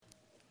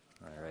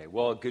All right.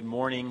 Well, good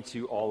morning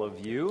to all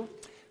of you.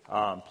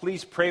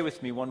 Please pray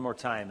with me one more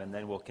time, and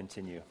then we'll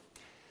continue.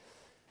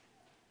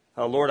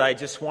 Lord, I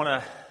just want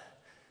to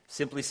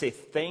simply say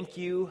thank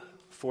you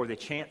for the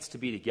chance to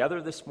be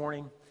together this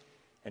morning,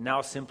 and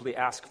now simply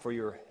ask for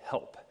your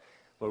help.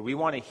 Lord, we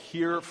want to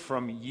hear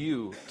from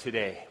you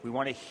today. We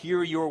want to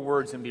hear your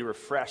words and be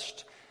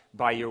refreshed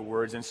by your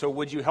words. And so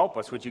would you help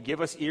us? Would you give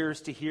us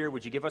ears to hear?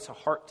 Would you give us a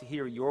heart to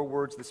hear your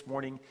words this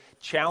morning?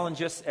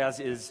 Challenge us as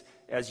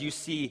you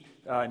see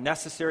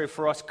necessary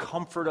for us.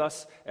 Comfort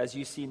us as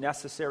you see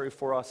necessary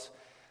for us.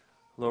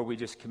 Lord, we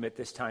just commit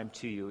this time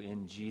to you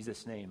in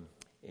Jesus' name.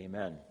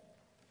 Amen.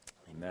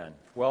 Amen.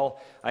 Well,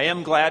 I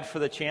am glad for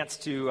the chance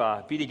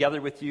to be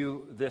together with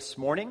you this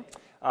morning.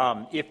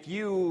 If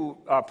you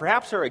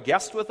perhaps are a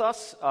guest with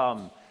us,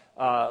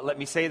 let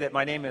me say that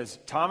my name is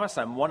Thomas.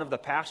 I'm one of the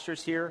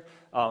pastors here.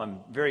 I'm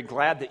very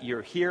glad that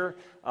you're here.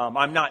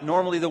 I'm not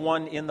normally the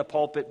one in the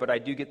pulpit, but I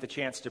do get the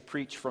chance to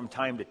preach from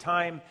time to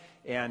time,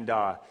 and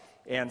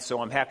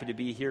so I'm happy to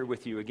be here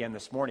with you again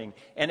this morning.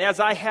 And as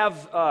I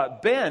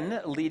have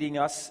been leading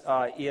us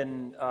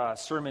in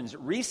sermons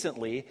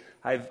recently,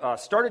 I've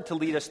started to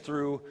lead us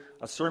through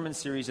a sermon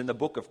series in the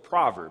book of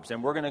Proverbs,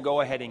 and we're going to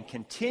go ahead and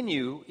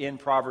continue in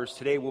Proverbs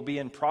today. We'll be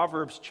in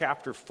Proverbs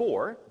chapter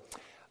 4.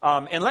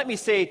 And let me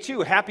say,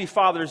 too, Happy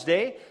Father's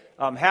Day.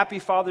 Happy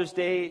Father's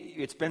Day.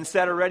 It's been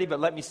said already, but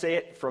let me say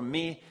it from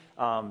me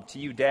to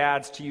you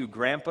dads, to you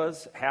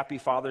grandpas. Happy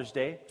Father's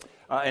Day.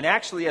 And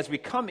actually, as we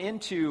come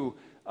into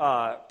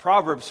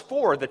Proverbs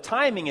 4, the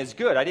timing is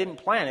good. I didn't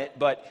plan it,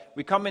 but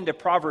we come into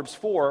Proverbs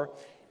 4,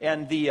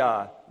 and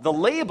the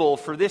label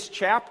for this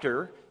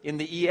chapter in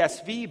the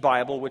ESV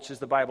Bible, which is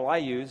the Bible I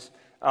use,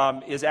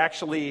 is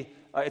actually,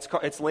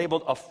 it's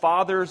labeled A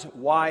Father's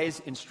Wise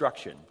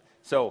Instruction.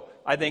 So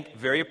I think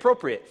very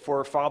appropriate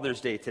for Father's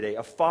Day today,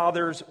 a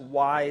father's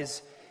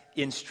wise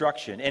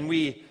instruction. And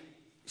we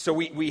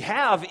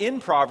have in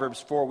Proverbs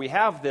 4, we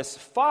have this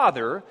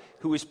father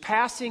who is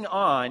passing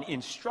on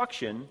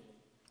instruction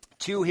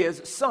to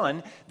his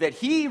son that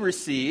he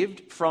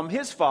received from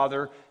his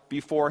father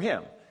before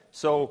him.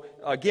 So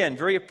again,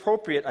 very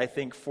appropriate, I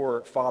think,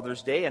 for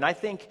Father's Day. And I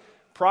think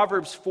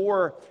Proverbs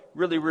 4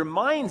 really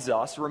reminds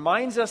us,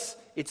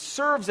 it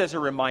serves as a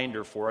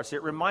reminder for us.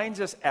 It reminds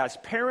us as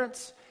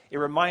parents, it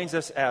reminds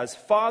us as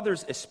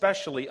fathers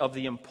especially of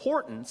the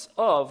importance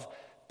of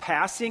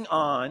passing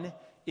on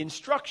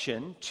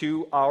instruction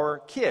to our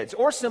kids,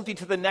 or simply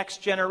to the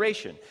next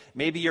generation.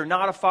 Maybe you're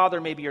not a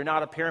father, maybe you're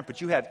not a parent, but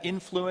you have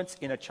influence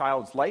in a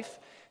child's life.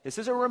 This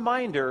is a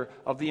reminder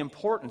of the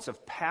importance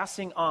of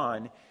passing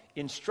on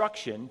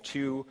instruction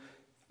to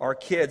our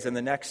kids and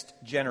the next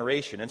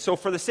generation. And so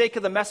for the sake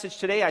of the message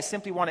today, I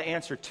simply want to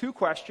answer two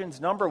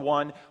questions. Number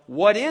one,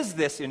 what is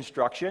this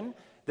instruction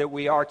that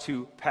we are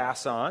to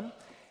pass on?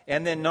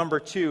 And then number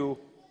two,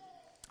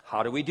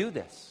 how do we do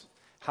this?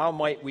 How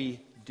might we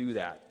do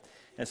that?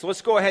 And so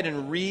let's go ahead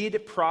and read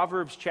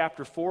Proverbs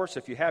chapter 4. So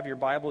if you have your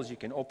Bibles, you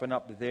can open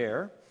up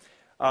there.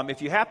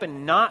 If you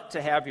happen not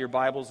to have your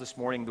Bibles this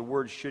morning, the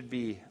words should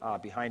be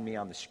behind me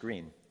on the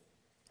screen.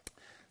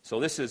 So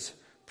this is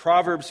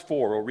Proverbs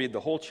 4. We'll read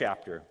the whole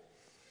chapter.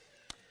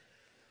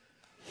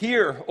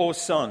 Hear, O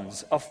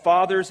sons, a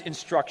father's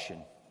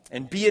instruction,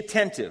 and be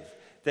attentive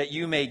that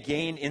you may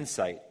gain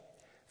insight.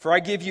 For I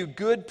give you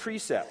good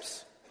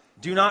precepts.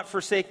 Do not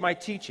forsake my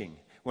teaching.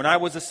 When I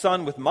was a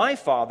son with my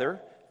father,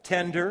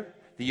 tender,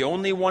 the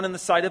only one in the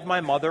sight of my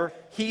mother,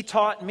 he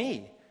taught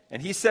me. And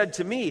he said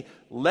to me,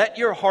 let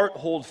your heart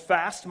hold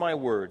fast my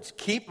words.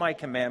 Keep my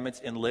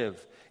commandments and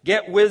live.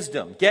 Get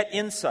wisdom, get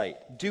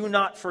insight. Do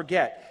not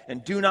forget,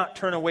 and do not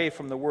turn away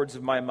from the words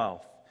of my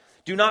mouth.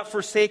 Do not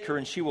forsake her,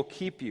 and she will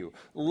keep you.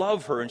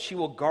 Love her, and she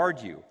will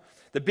guard you.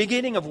 The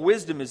beginning of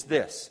wisdom is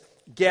this: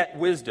 get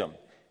wisdom.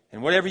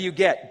 And whatever you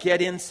get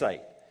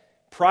insight.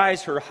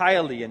 Prize her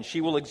highly, and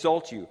she will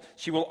exalt you.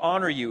 She will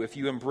honor you if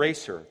you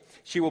embrace her.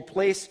 She will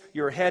place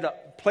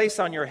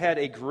on your head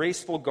a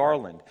graceful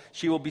garland.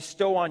 She will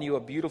bestow on you a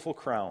beautiful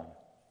crown.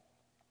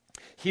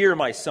 Hear,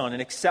 my son,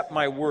 and accept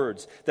my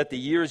words, that the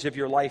years of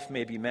your life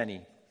may be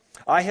many.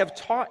 I have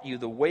taught you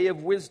the way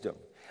of wisdom.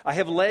 I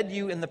have led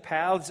you in the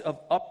paths of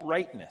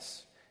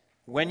uprightness.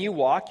 When you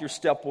walk, your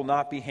step will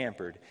not be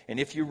hampered, and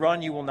if you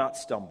run, you will not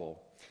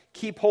stumble.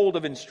 Keep hold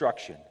of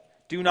instruction.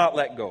 Do not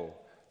let go.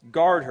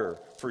 Guard her,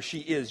 for she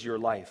is your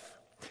life.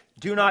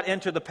 Do not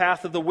enter the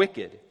path of the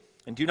wicked,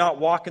 and do not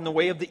walk in the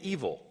way of the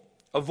evil.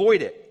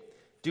 Avoid it.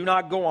 Do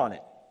not go on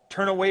it.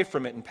 Turn away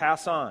from it and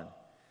pass on.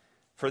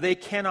 For they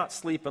cannot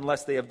sleep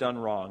unless they have done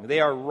wrong. They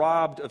are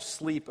robbed of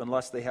sleep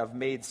unless they have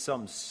made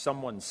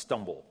someone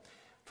stumble.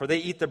 For they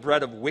eat the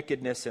bread of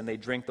wickedness and they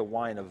drink the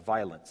wine of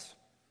violence.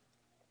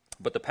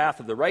 But the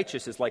path of the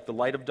righteous is like the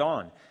light of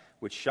dawn,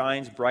 which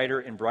shines brighter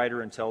and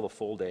brighter until the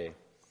full day.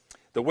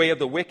 The way of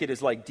the wicked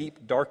is like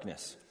deep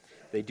darkness.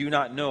 They do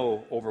not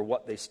know over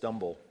what they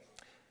stumble.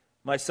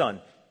 My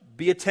son,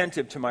 be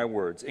attentive to my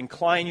words.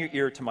 Incline your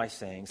ear to my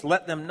sayings.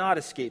 Let them not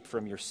escape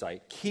from your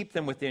sight. Keep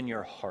them within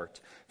your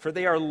heart. For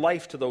they are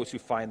life to those who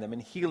find them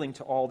and healing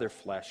to all their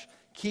flesh.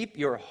 Keep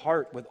your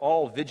heart with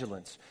all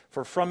vigilance,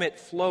 for from it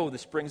flow the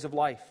springs of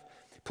life.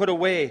 Put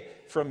away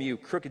from you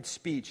crooked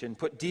speech, and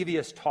put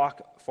devious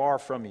talk far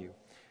from you.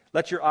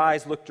 Let your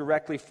eyes look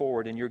directly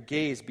forward, and your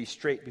gaze be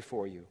straight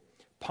before you.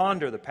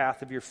 Ponder the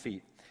path of your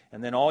feet,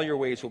 and then all your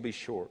ways will be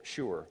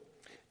sure.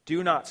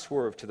 Do not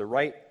swerve to the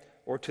right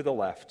or to the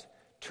left.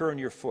 Turn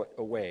your foot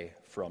away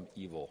from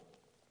evil.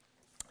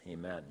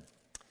 Amen.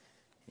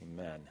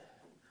 Amen.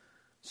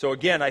 So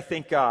again, I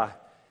think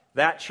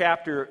that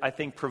chapter,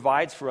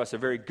 provides for us a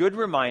very good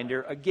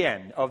reminder,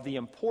 again, of the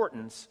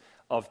importance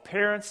of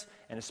parents,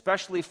 and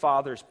especially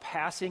fathers,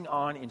 passing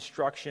on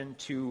instruction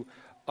to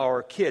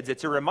our kids.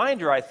 It's a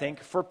reminder, I think,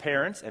 for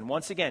parents, and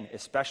once again,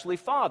 especially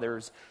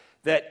fathers,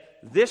 that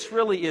this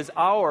really is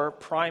our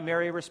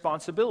primary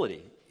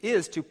responsibility,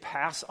 is to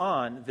pass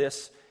on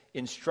this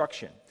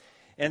instruction.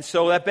 And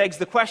so that begs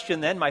the question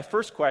then, my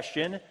first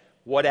question,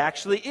 what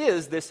actually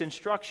is this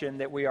instruction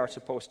that we are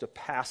supposed to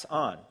pass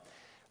on?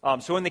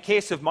 So in the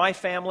case of my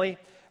family,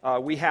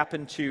 we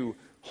happen to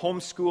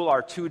homeschool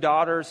our two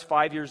daughters,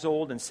 5 years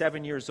old and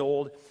 7 years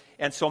old.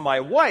 And so my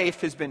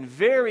wife has been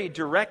very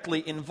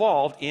directly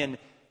involved in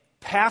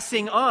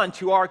passing on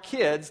to our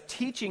kids,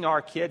 teaching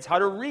our kids how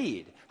to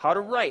read, how to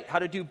write, how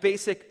to do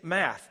basic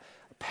math,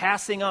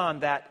 passing on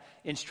that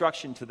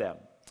instruction to them.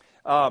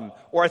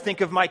 Or I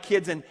think of my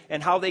kids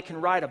and how they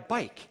can ride a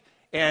bike.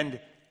 And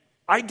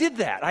I did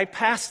that. I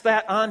passed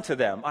that on to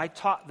them. I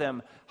taught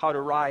them how to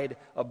ride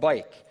a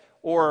bike.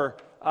 Or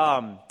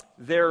one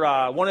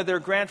of their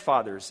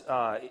grandfathers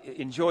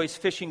enjoys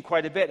fishing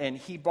quite a bit, and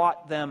he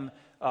bought them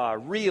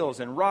reels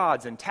and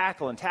rods and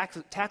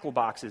tackle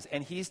boxes,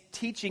 and he's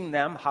teaching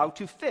them how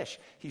to fish.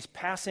 He's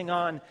passing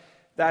on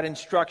that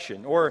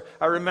instruction. Or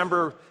I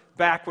remember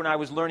back when I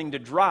was learning to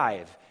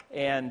drive,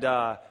 and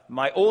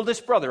my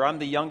oldest brother, I'm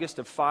the youngest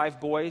of 5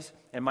 boys,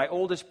 and my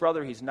oldest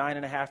brother, he's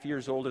 9.5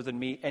 years older than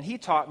me, and he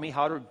taught me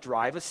how to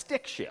drive a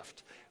stick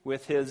shift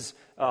with his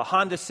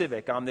Honda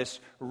Civic on this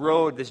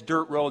road, this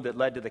dirt road that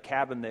led to the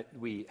cabin that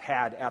we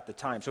had at the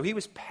time. So he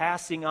was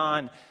passing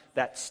on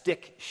that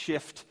stick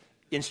shift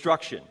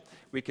instruction,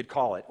 we could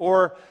call it.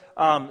 Or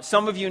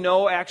some of you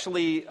know,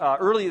 actually,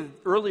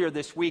 earlier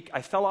this week,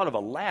 I fell out of a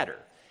ladder.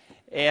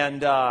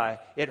 And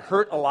it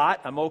hurt a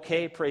lot. I'm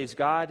okay, praise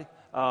God.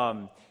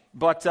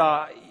 But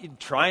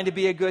trying to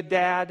be a good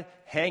dad,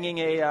 hanging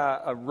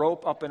a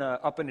rope up in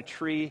a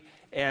tree,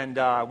 and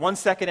 1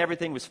 second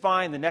everything was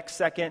fine. The next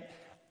second,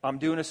 I'm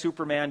doing a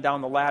Superman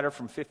down the ladder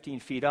from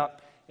 15 feet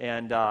up,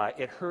 and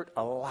it hurt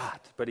a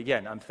lot. But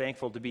again, I'm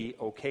thankful to be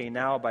okay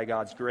now by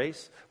God's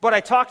grace. But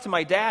I talked to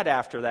my dad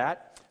after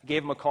that,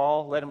 gave him a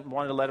call,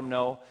 wanted to let him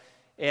know,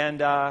 and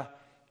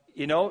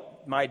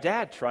my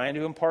dad trying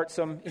to impart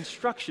some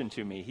instruction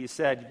to me. He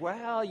said,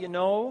 well,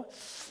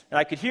 and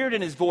I could hear it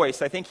in his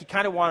voice. I think he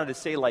kind of wanted to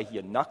say, like,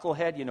 you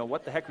knucklehead,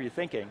 what the heck are you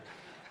thinking?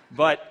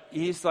 But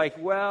he's like,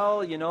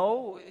 well,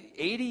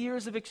 80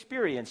 years of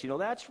experience,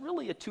 that's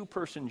really a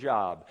 2-person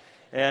job.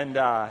 And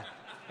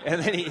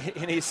then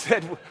he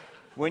said,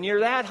 when you're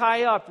that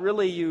high up,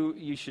 really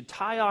you should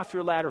tie off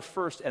your ladder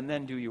first and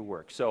then do your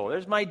work. So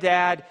there's my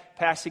dad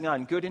passing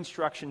on good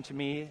instruction to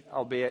me,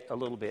 albeit a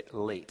little bit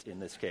late in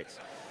this case.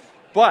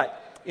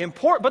 But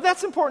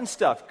that's important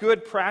stuff,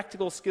 good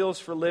practical skills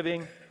for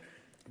living.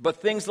 But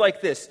things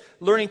like this,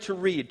 learning to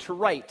read, to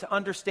write, to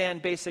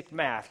understand basic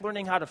math,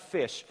 learning how to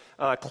fish,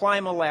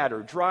 climb a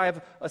ladder,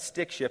 drive a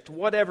stick shift,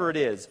 whatever it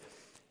is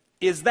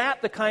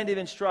that the kind of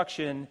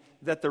instruction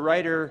that the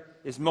writer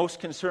is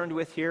most concerned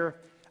with here?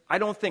 I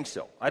don't think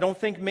so. I don't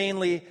think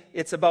mainly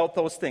it's about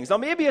those things. Now,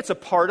 maybe it's a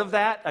part of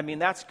that. I mean,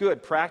 that's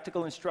good.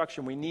 Practical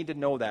instruction, we need to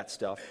know that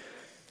stuff.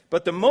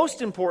 But the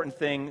most important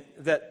thing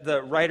that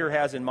the writer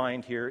has in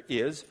mind here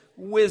is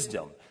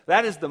wisdom.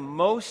 That is the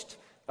most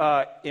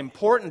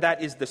important,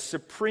 that is the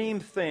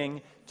supreme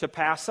thing to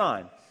pass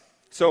on.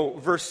 So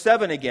verse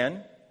 7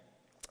 again,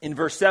 in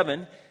verse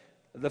 7,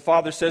 the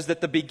Father says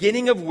that the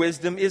beginning of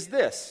wisdom is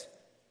this: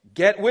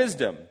 get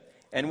wisdom,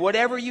 and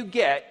whatever you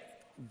get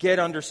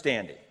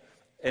understanding.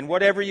 And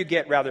whatever you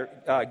get,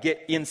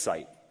 get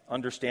insight.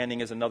 Understanding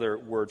is another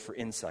word for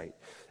insight.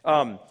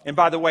 And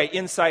by the way,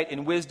 insight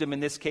and wisdom in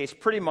this case,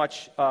 pretty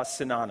much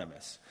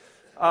synonymous.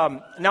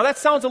 Now that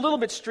sounds a little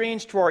bit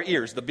strange to our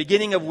ears. The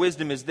beginning of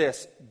wisdom is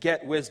this: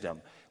 get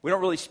wisdom. We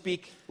don't really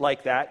speak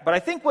like that, but I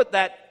think what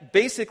that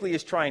basically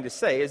is trying to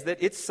say is that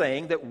it's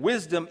saying that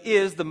wisdom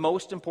is the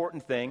most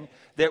important thing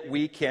that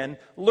we can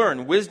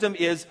learn. Wisdom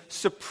is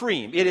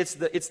supreme. It's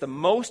the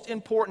most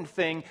important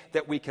thing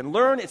that we can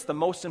learn. It's the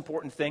most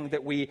important thing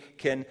that we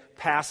can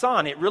pass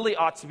on. It really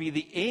ought to be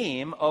the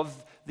aim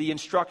of the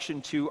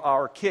instruction to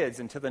our kids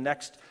and to the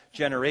next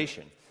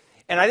generation.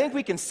 And I think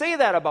we can say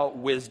that about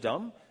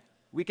wisdom.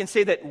 We can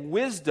say that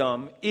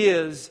wisdom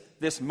is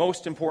this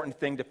most important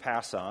thing to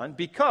pass on,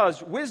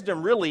 because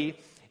wisdom really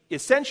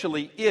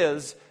essentially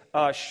is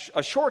a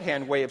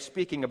shorthand way of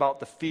speaking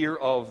about the fear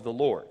of the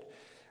Lord.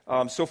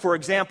 So for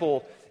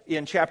example,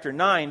 in chapter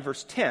 9,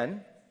 verse 10,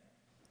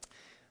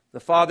 the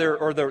father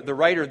or the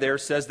writer there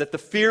says that the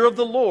fear of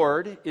the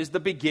Lord is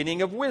the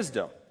beginning of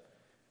wisdom,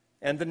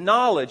 and the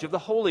knowledge of the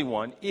Holy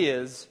One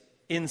is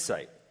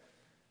insight.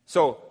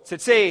 So to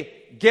say,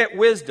 get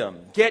wisdom,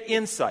 get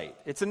insight,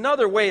 it's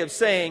another way of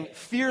saying,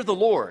 fear the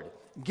Lord,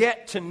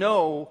 get to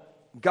know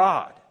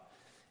God.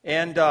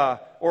 And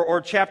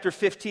or chapter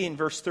 15,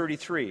 verse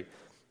 33,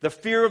 the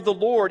fear of the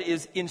Lord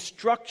is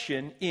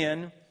instruction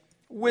in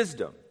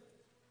wisdom.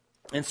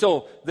 And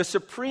so the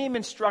supreme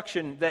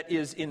instruction that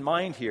is in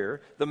mind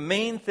here, the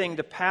main thing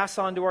to pass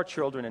on to our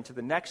children and to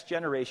the next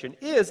generation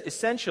is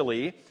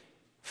essentially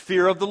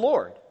fear of the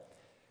Lord.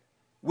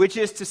 Which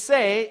is to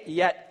say,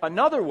 yet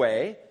another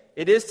way,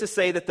 it is to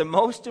say that the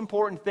most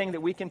important thing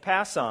that we can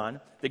pass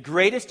on, the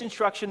greatest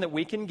instruction that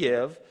we can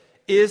give,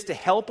 is to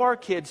help our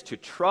kids to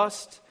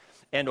trust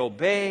and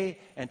obey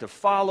and to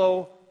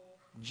follow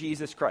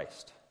Jesus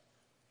Christ.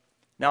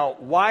 Now,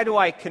 why do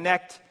I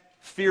connect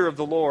fear of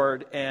the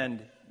Lord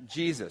and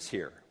Jesus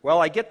here?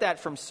 Well, I get that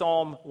from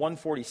Psalm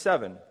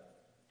 147.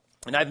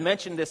 And I've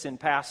mentioned this in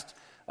past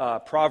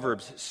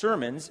Proverbs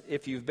sermons,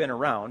 if you've been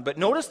around. But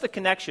notice the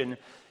connection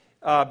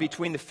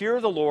between the fear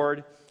of the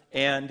Lord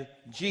and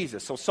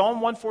Jesus. So Psalm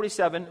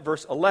 147,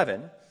 verse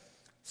 11.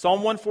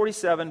 Psalm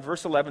 147,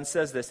 verse 11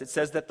 says this. It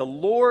says that the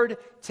Lord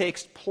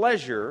takes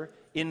pleasure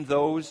in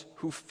those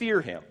who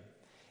fear him,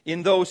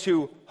 in those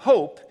who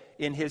hope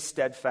in his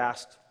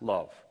steadfast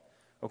love.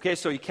 Okay,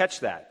 so you catch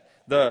that.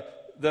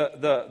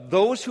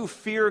 Those who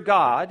fear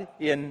God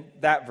in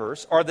that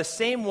verse are the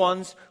same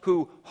ones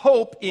who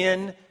hope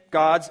in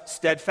God's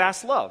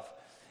steadfast love.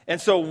 And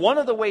so one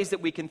of the ways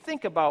that we can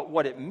think about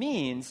what it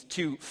means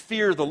to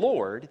fear the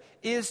Lord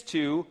is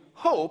to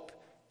hope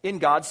in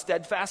God's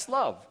steadfast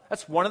love.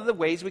 That's one of the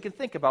ways we can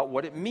think about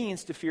what it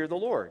means to fear the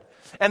Lord.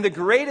 And the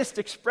greatest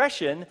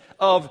expression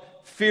of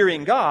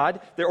fearing God,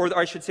 or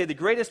I should say the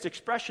greatest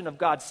expression of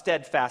God's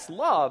steadfast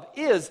love,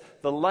 is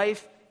the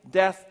life,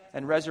 death,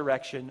 and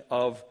resurrection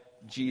of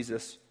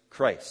Jesus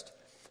Christ.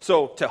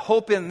 So to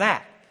hope in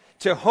that,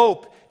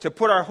 to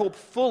put our hope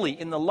fully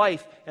in the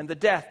life and the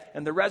death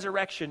and the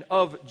resurrection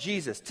of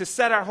Jesus, to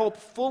set our hope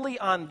fully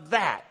on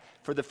that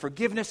for the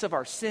forgiveness of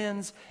our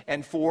sins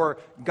and for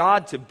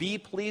God to be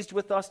pleased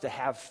with us, to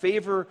have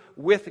favor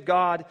with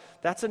God,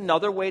 that's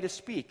another way to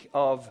speak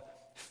of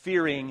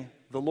fearing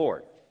the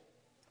Lord.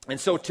 And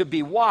so to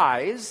be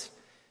wise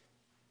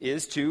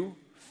is to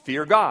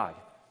fear God,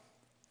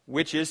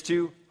 which is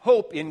to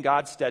hope in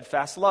God's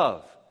steadfast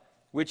love,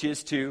 which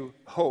is to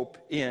hope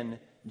in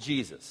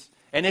Jesus.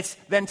 And it's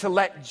then to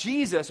let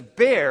Jesus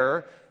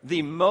bear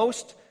the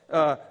most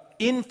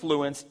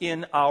influence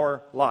in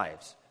our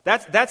lives.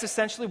 That's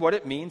essentially what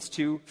it means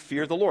to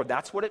fear the Lord.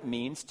 That's what it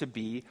means to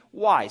be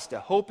wise, to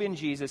hope in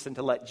Jesus and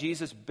to let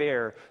Jesus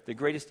bear the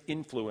greatest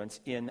influence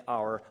in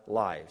our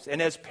lives.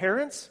 And as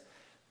parents,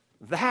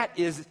 that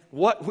is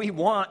what we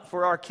want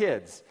for our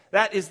kids.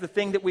 That is the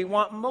thing that we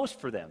want most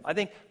for them. I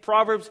think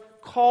Proverbs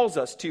calls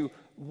us to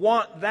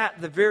want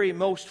that the very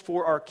most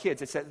for our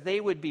kids. It's that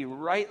they would be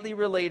rightly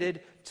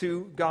related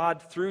to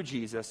God through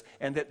Jesus,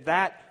 and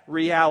that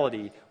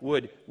reality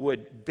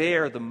would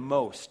bear the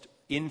most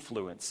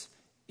influence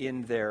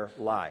in their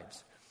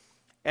lives.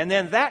 And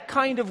then that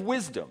kind of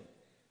wisdom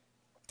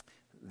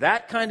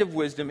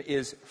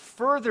is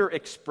further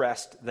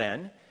expressed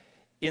then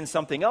in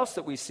something else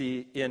that we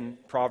see in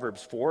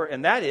Proverbs 4,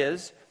 and that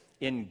is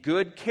in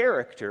good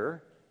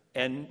character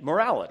and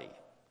morality.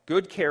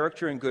 Good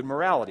character and good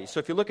morality. So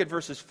if you look at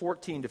verses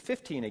 14 to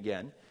 15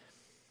 again,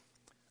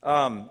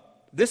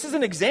 this is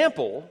an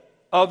example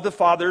of the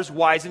Father's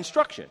wise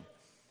instruction.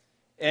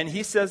 And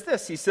he says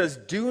this, he says,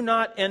 "Do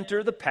not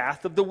enter the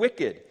path of the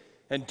wicked,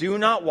 and do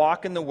not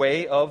walk in the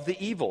way of the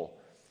evil.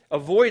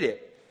 Avoid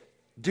it.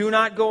 Do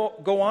not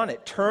go on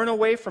it. Turn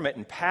away from it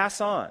and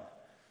pass on."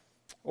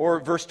 Or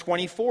verse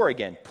 24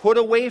 again, "Put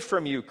away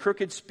from you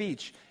crooked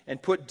speech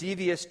and put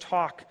devious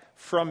talk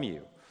from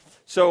you."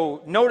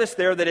 So notice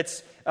there that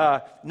it's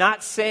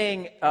not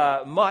saying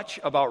much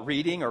about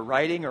reading or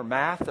writing or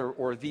math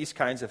or these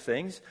kinds of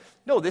things.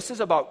 No, this is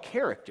about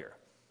character.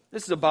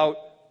 This is about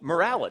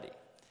morality.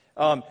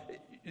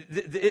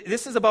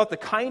 This is about the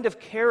kind of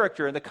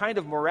character and the kind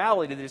of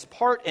morality that is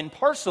part and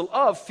parcel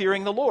of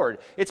fearing the Lord.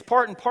 It's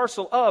part and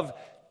parcel of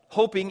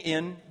hoping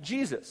in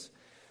Jesus.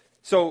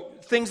 So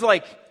things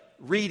like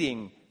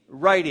reading,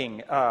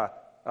 writing,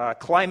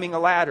 climbing a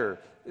ladder,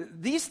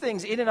 these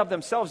things in and of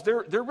themselves,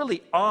 they're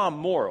really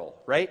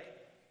amoral, right?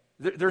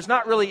 There's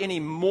not really any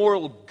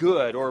moral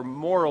good or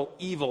moral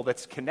evil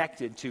that's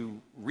connected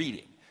to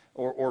reading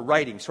or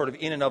writing, sort of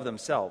in and of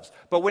themselves.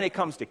 But when it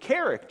comes to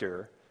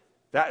character,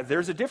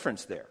 there's a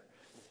difference there.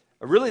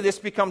 Really, this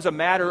becomes a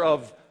matter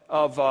of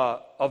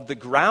the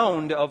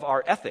ground of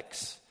our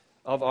ethics,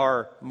 of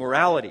our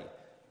morality.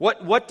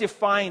 What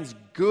defines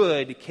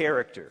good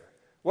character?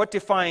 What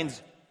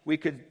defines, we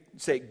could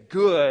say,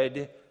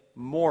 good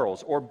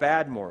morals or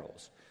bad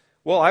morals?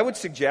 Well, I would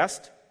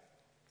suggest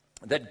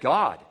that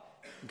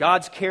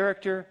God's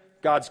character,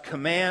 God's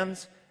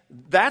commands,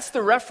 that's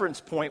the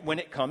reference point when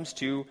it comes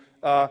to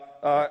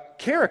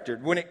character,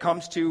 when it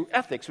comes to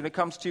ethics, when it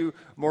comes to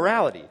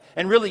morality.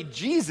 And really,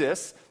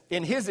 Jesus,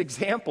 in his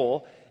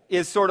example,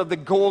 is sort of the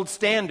gold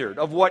standard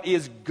of what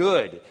is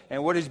good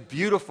and what is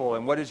beautiful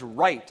and what is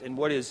right and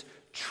what is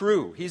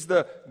true. He's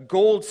the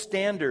gold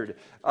standard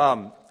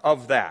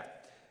of that.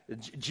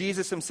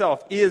 Jesus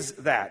himself is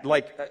that.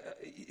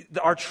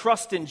 Our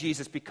trust in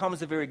Jesus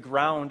becomes the very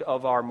ground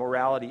of our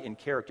morality and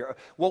character.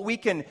 What we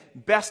can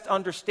best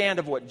understand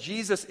of what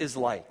Jesus is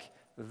like,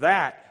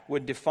 that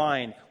would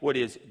define what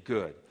is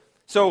good.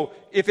 So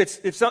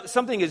if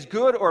something is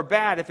good or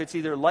bad, if it's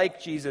either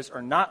like Jesus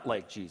or not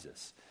like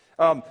Jesus.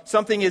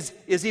 Something is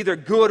either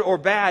good or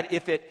bad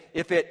if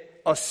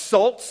it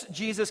assaults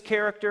Jesus'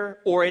 character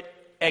or it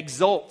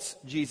exalts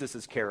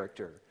Jesus'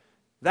 character.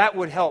 That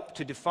would help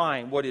to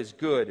define what is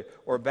good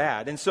or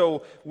bad. And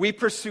so we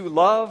pursue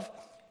love,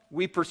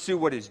 we pursue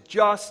what is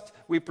just,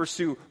 we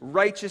pursue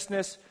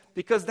righteousness,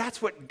 because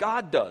that's what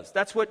God does.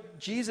 That's what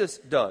Jesus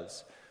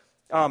does.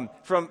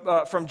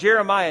 From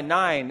Jeremiah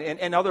 9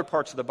 and other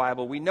parts of the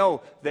Bible, we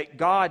know that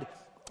God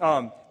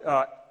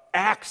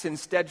acts in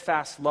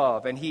steadfast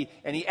love, and he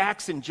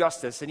acts in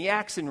justice, and he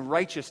acts in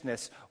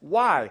righteousness.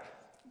 Why?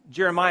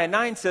 Jeremiah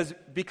 9 says,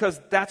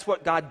 because that's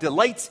what God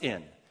delights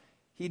in.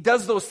 He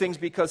does those things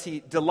because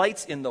he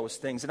delights in those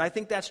things. And I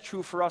think that's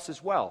true for us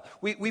as well.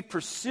 We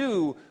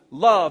pursue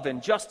love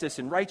and justice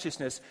and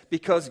righteousness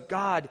because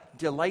God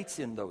delights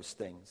in those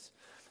things.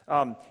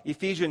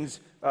 Ephesians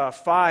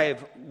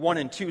 5, 1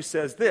 and 2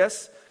 says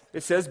this.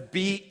 It says,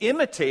 be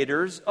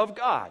imitators of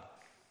God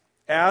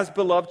as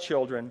beloved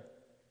children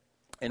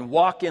and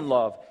walk in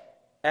love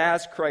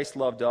as Christ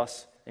loved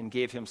us and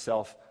gave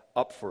himself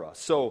up for us.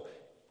 So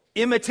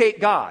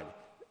imitate God.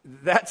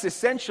 That's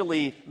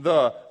essentially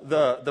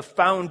the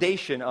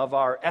foundation of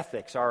our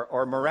ethics,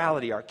 our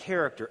morality, our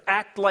character.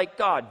 Act like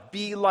God.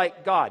 Be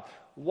like God.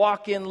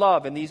 Walk in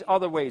love in these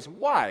other ways.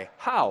 Why?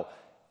 How?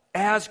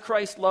 As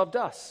Christ loved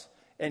us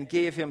and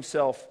gave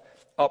himself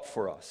up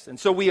for us. And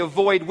so we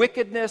avoid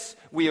wickedness.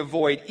 We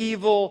avoid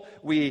evil.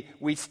 We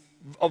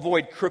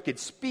avoid crooked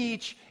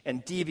speech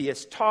and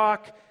devious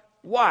talk.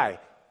 Why?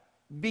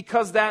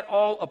 Because that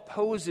all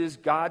opposes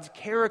God's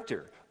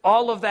character.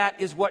 All of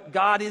that is what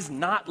God is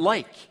not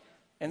like.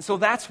 And so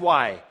that's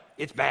why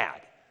it's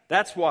bad.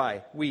 That's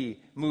why we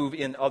move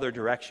in other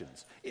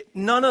directions.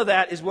 None of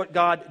that is what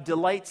God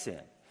delights in.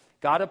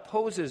 God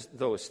opposes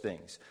those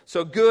things.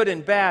 So good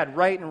and bad,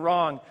 right and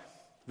wrong,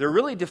 they're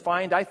really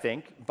defined, I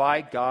think,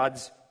 by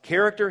God's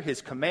character,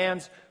 his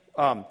commands,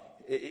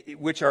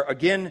 which are,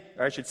 again,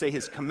 or I should say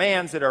his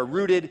commands that are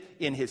rooted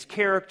in his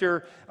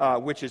character,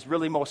 which is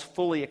really most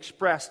fully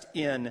expressed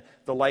in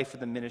the life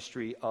and the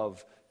ministry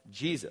of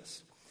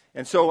Jesus.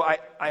 And so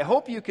I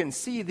hope you can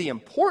see the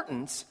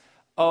importance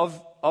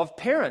of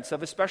parents,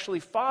 of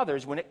especially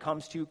fathers, when it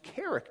comes to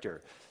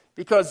character.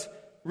 Because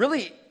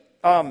really,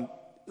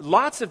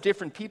 lots of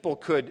different people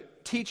could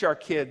teach our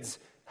kids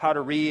how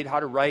to read, how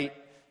to write,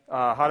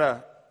 how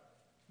to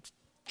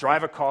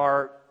drive a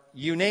car,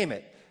 you name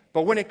it.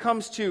 But when it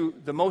comes to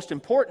the most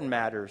important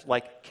matters,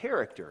 like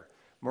character,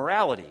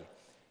 morality,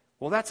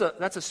 well, that's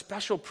a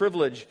special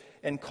privilege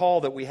and call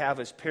that we have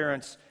as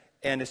parents,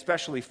 and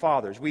especially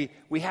fathers.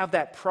 We have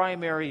that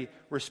primary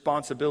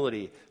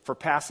responsibility for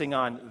passing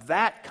on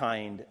that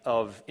kind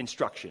of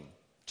instruction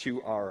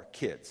to our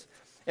kids.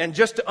 And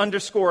just to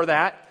underscore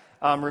that,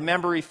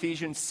 remember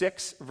Ephesians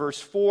 6, verse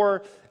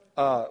 4,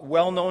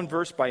 well-known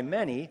verse by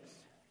many.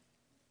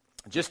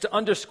 Just to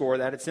underscore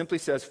that, it simply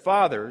says,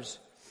 fathers,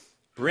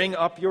 bring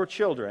up your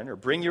children, or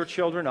bring your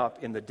children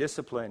up in the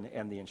discipline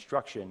and the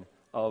instruction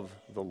of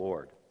the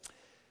Lord.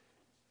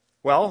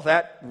 Well,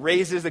 that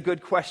raises a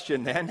good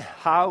question then.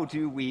 How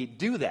do we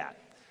do that?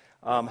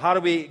 How do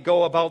we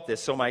go about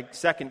this? So my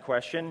second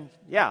question,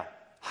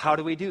 how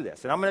do we do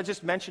this? And I'm going to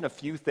just mention a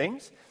few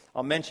things.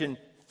 I'll mention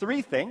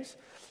 3 things.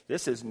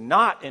 This is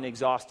not an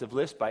exhaustive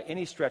list by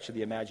any stretch of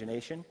the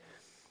imagination.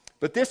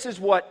 But this is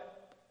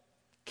what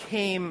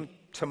came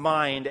to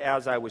mind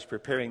as I was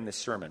preparing this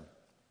sermon.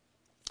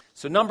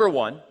 So number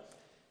 1,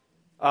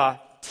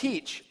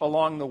 teach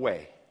along the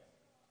way.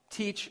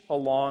 Teach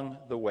along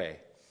the way.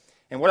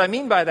 And what I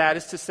mean by that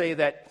is to say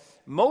that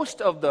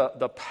most of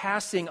the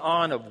passing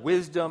on of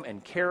wisdom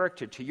and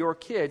character to your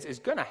kids is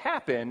going to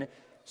happen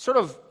sort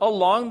of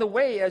along the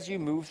way as you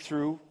move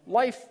through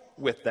life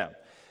with them.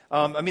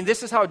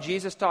 This is how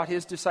Jesus taught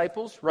his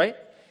disciples, right?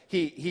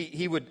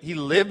 He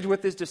lived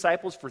with his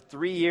disciples for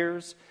 3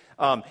 years,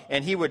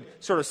 and he would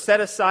sort of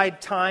set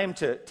aside time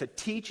to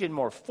teach in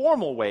more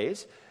formal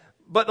ways.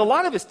 But a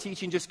lot of his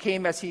teaching just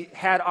came as he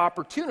had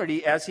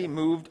opportunity as he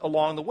moved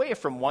along the way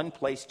from one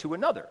place to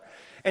another.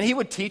 And he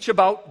would teach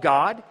about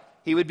God.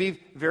 He would be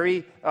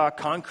very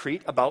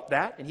concrete about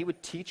that, and he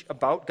would teach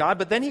about God.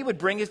 But then he would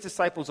bring his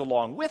disciples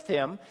along with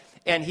him,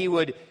 and he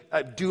would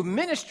do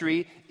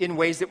ministry in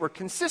ways that were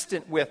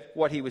consistent with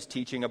what he was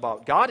teaching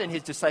about God, and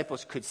his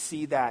disciples could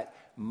see that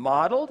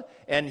modeled,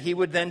 and he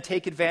would then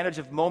take advantage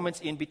of moments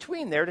in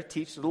between there to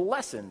teach little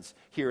lessons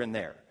here and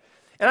there.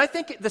 And I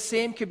think the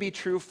same could be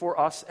true for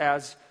us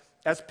as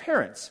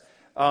parents.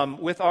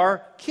 With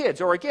our kids,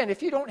 or again,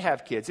 if you don't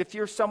have kids, if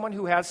you're someone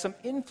who has some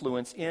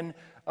influence in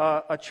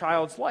a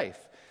child's life.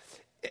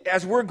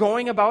 As we're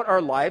going about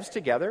our lives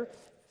together,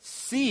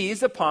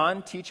 seize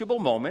upon teachable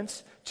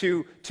moments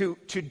to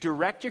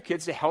direct your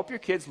kids, to help your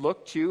kids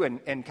look to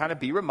and kind of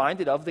be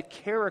reminded of the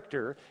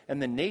character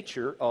and the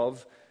nature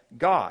of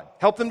God.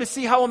 Help them to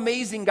see how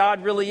amazing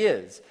God really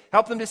is.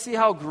 Help them to see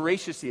how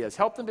gracious He is.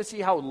 Help them to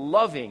see how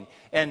loving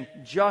and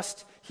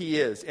just He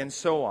is, and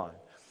so on.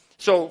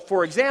 So,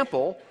 for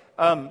example,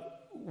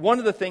 one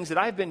of the things that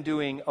I've been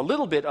doing a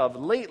little bit of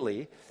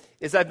lately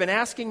is I've been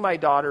asking my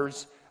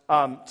daughters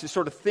to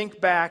sort of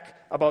think back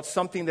about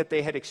something that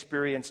they had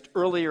experienced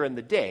earlier in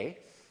the day,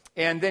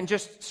 and then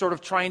just sort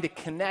of trying to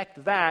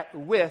connect that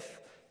with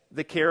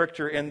the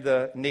character and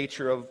the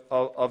nature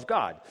of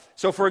God.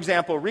 So, for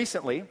example,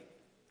 recently,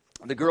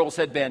 the girls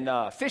had been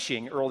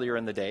fishing earlier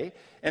in the day,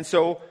 and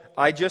so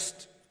I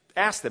just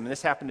asked them, and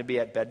this happened to be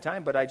at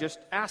bedtime, but I just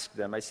asked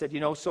them, I said,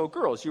 so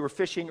girls, you were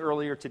fishing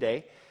earlier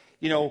today.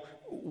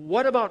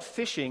 What about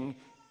fishing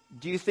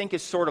do you think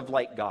is sort of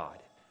like God?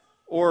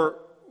 Or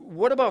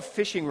what about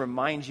fishing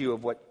reminds you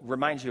of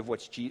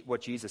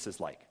what Jesus is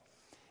like?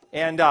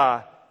 And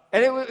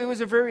it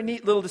was a very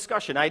neat little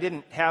discussion. I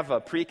didn't have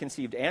a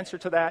preconceived answer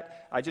to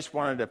that. I just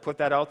wanted to put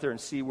that out there and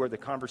see where the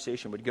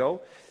conversation would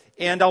go.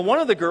 And one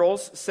of the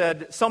girls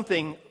said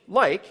something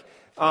like,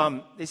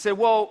 they said,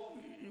 well,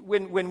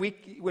 when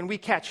we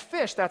catch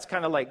fish, that's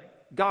kind of like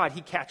God,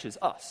 He catches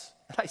us.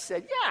 And I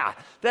said, yeah,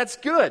 that's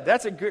good.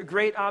 That's a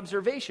great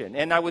observation.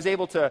 And I was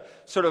able to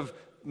sort of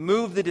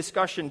move the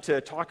discussion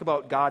to talk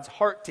about God's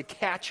heart to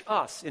catch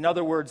us. In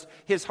other words,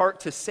 His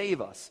heart to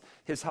save us,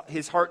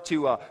 His heart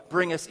to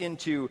bring us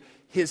into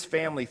His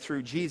family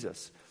through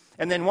Jesus.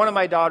 And then one of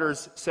my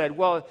daughters said,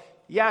 well,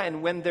 yeah,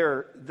 and when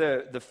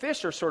the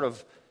fish are sort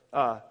of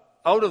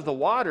out of the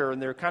water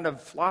and they're kind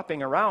of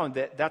flopping around,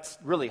 that's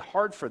really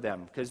hard for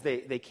them because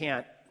they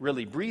can't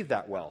really breathe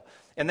that well.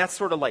 And that's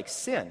sort of like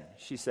sin,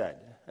 she said.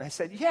 And I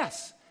said,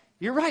 yes,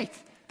 you're right.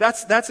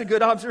 That's a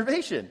good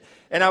observation.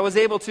 And I was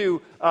able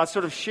to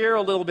sort of share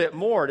a little bit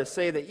more to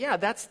say that, yeah,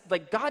 that's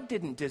like God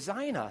didn't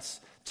design us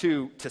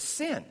to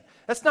sin.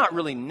 That's not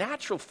really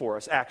natural for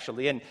us,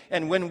 actually.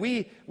 And when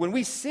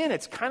we sin,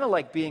 it's kind of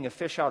like being a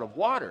fish out of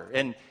water.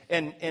 And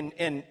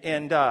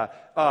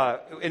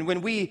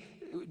when we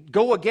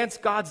go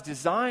against God's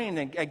design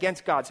and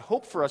against God's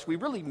hope for us, we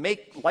really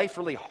make life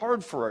really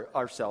hard for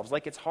ourselves,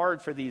 like it's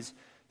hard for these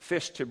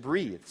fish to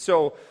breathe.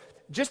 So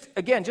just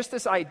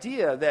this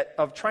idea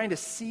of trying to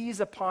seize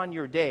upon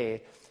your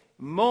day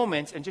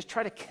moments and just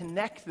try to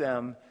connect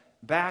them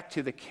back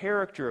to the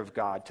character of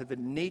God, to the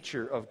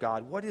nature of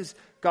God. What is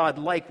God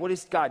like? What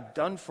has God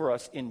done for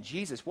us in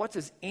Jesus? What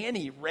does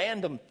any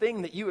random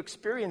thing that you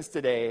experience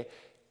today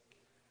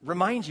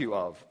remind you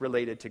of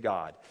related to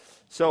God?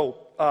 So,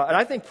 and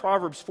I think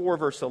Proverbs 4,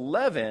 verse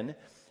 11,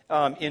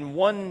 in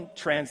one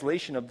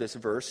translation of this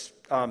verse,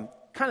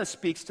 kind of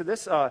speaks to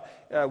this.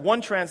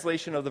 One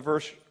translation of the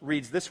verse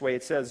reads this way.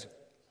 It says,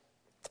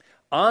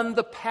 "On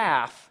the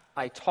path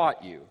I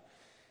taught you,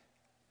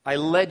 I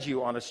led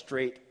you on a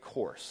straight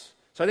course."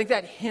 So I think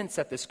that hints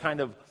at this kind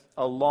of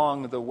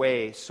along the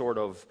way sort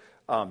of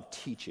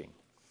teaching.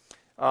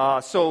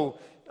 So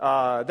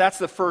that's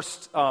the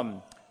first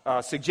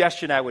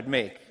suggestion I would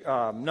make.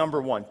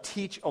 Number one,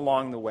 teach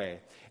along the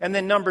way. And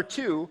then number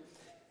two,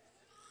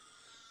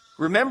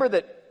 remember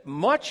that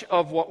much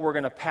of what we're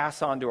going to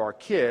pass on to our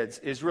kids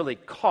is really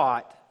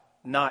caught,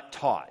 not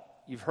taught.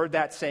 You've heard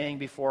that saying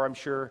before, I'm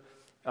sure.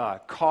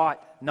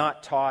 Caught,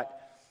 not taught.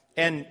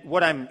 And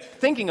what I'm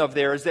thinking of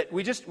there is that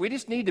we just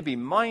need to be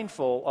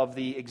mindful of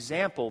the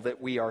example that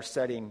we are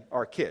setting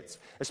our kids,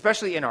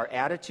 especially in our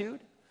attitude,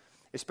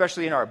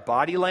 especially in our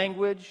body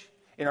language,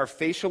 in our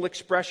facial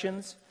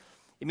expressions.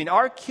 I mean,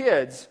 our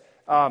kids,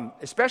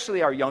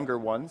 especially our younger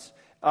ones,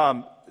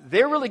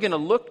 they're really going to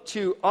look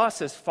to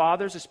us as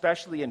fathers,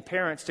 especially and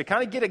parents, to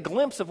kind of get a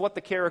glimpse of what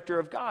the character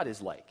of God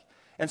is like.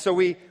 And so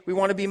we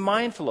want to be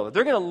mindful of it.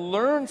 They're going to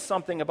learn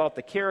something about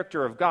the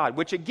character of God,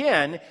 which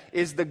again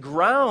is the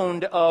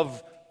ground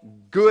of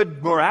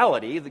good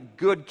morality. The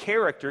good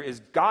character is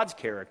God's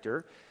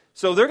character.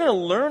 So they're going to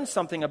learn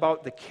something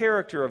about the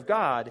character of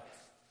God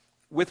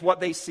with what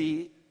they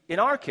see in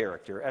our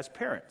character as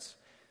parents.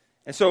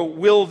 And so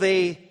will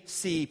they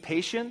see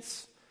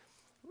patience?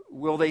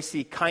 Will they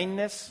see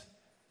kindness?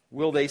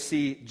 Will they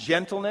see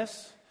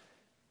gentleness,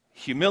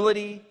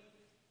 humility,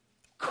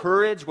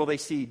 courage? Will they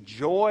see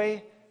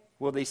joy?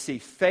 Will they see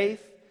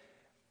faith?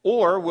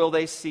 Or will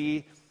they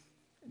see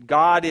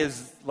God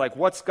is like,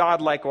 what's God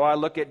like? Well, I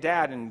look at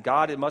Dad, and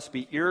God, it must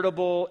be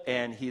irritable,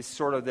 and he's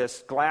sort of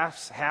this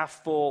glass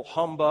half full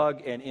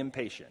humbug and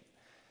impatient.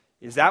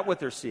 Is that what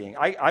they're seeing?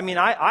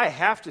 I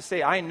have to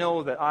say, I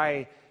know that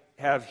I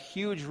have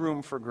huge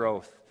room for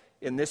growth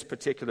in this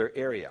particular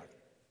area.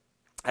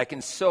 I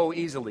can so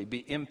easily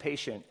be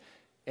impatient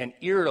and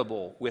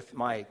irritable with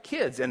my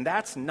kids, and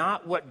that's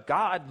not what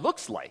God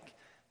looks like.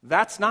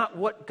 That's not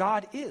what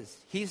God is.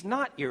 He's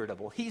not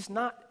irritable. He's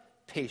not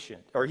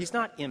patient, or he's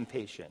not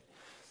impatient.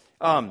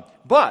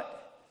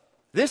 But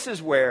this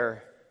is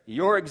where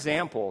your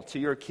example to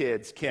your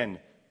kids can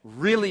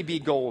really be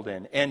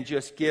golden and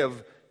just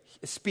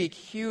speak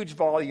huge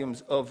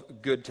volumes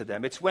of good to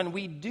them. It's when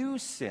we do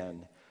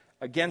sin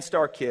against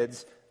our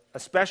kids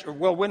especially,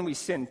 well, when we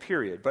sin,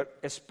 period, but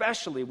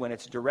especially when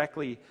it's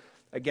directly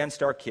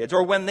against our kids,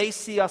 or when they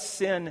see us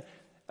sin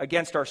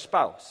against our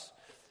spouse.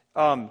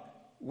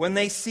 When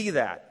they see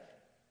that,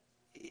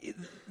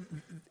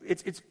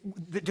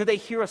 do they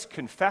hear us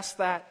confess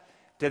that?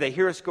 Do they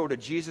hear us go to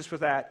Jesus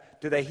with that?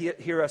 Do they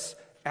hear us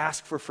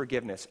ask for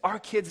forgiveness? Our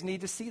kids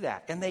need to see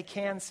that, and they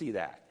can see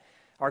that.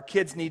 Our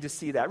kids need to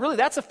see that. Really,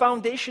 that's a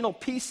foundational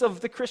piece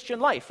of the Christian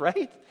life,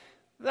 right?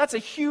 That's a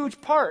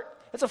huge part.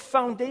 That's a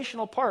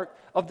foundational part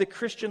of the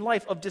Christian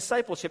life, of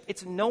discipleship.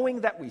 It's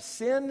knowing that we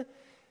sin.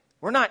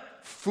 We're not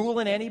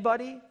fooling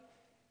anybody.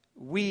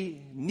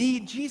 We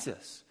need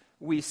Jesus.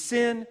 We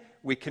sin,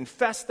 we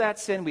confess that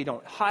sin, we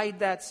don't hide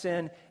that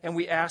sin, and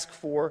we ask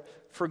for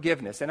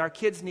forgiveness. And our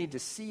kids need to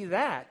see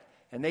that,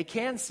 and they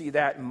can see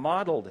that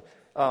modeled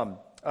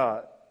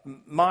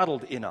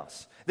in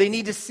us. They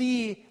need to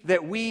see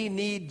that we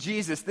need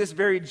Jesus, this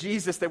very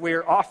Jesus that we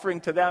are offering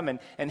to them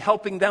and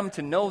helping them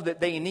to know that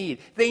they need.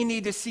 They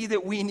need to see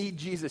that we need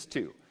Jesus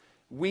too.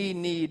 We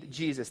need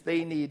Jesus.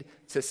 They need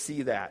to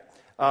see that.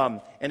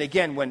 And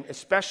again, when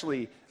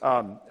especially,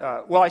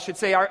 I should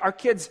say our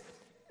kids,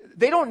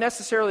 they don't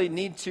necessarily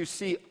need to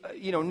see,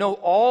 know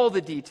all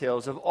the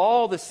details of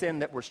all the sin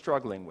that we're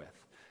struggling with.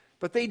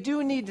 But they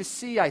do need to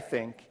see, I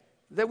think,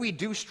 that we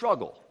do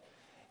struggle.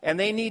 And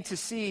they need to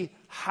see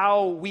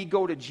how we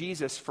go to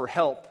Jesus for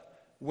help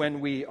when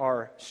we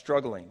are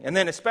struggling. And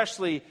then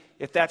especially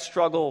if that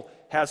struggle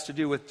has to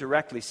do with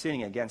directly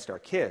sinning against our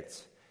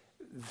kids,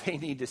 they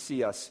need to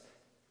see us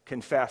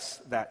confess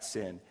that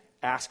sin,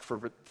 ask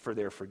for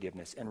their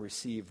forgiveness, and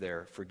receive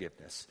their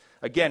forgiveness.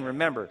 Again,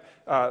 remember,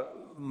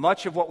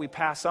 much of what we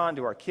pass on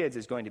to our kids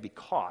is going to be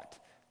caught,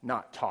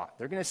 not taught.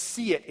 They're going to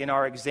see it in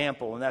our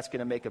example, and that's going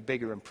to make a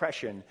bigger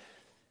impression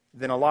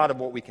than a lot of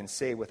what we can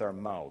say with our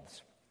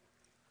mouths.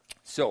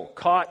 So,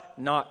 caught,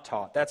 not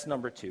taught. That's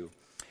number 2.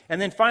 And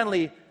then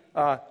finally,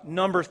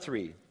 number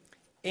 3,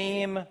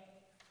 aim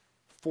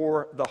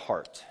for the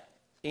heart.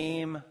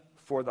 Aim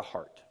for the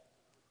heart.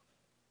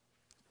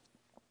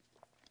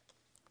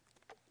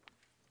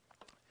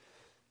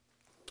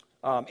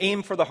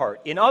 Aim for the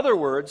heart. In other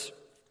words,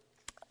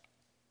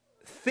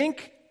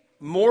 think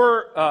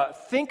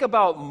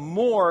about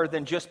more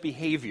than just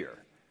behavior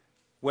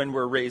when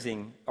we're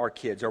raising our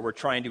kids or we're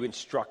trying to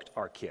instruct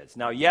our kids.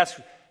 Now, yes,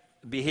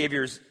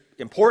 behavior's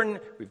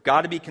important. We've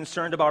got to be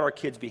concerned about our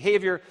kids'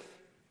 behavior.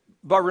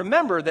 But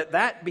remember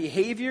that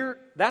behavior,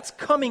 that's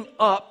coming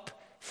up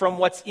from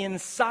what's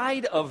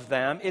inside of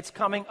them. It's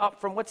coming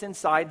up from what's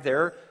inside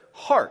their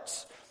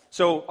hearts.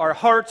 So our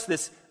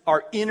hearts,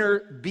 our inner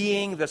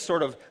being, the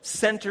sort of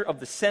center of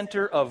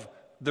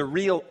the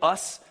real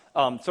us,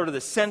 sort of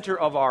the center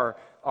of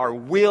our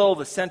will,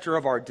 the center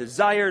of our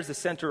desires, the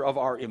center of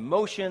our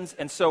emotions.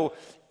 And so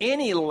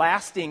any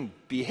lasting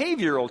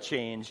behavioral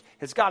change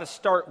has got to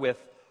start with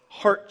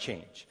heart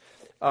change.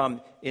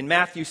 In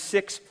Matthew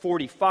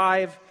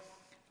 6:45,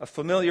 a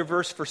familiar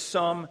verse for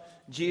some,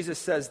 Jesus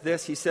says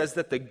this. He says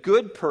that the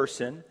good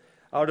person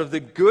out of the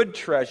good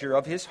treasure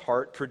of his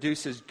heart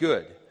produces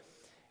good,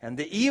 and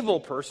the evil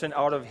person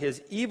out of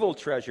his evil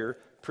treasure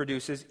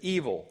produces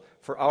evil.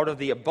 For out of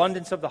the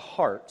abundance of the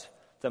heart,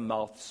 the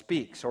mouth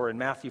speaks. Or in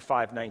Matthew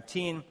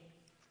 5:19,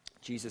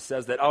 Jesus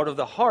says that out of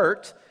the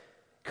heart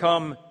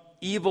come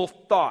evil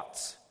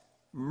thoughts,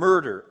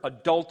 murder,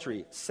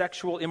 adultery,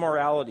 sexual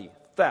immorality,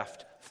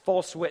 theft,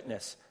 false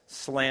witness,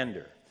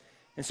 slander.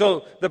 And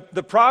so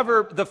the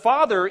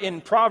father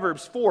in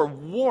Proverbs 4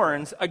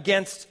 warns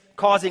against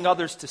causing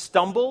others to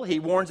stumble. He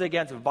warns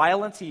against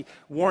violence. He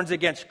warns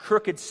against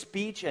crooked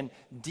speech and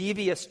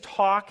devious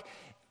talk.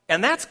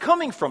 And that's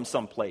coming from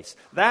someplace.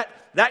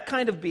 That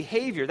kind of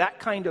behavior, that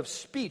kind of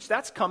speech,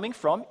 that's coming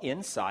from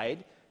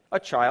inside a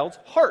child's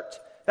heart.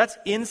 That's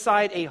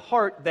inside a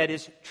heart that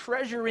is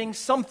treasuring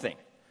something.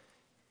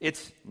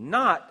 It's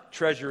not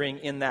treasuring,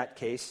 in that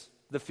case,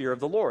 the fear of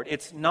the Lord.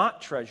 It's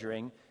not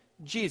treasuring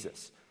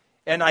Jesus.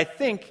 And I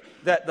think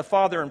that the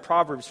father in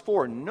Proverbs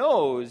 4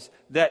 knows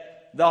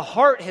that the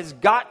heart has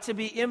got to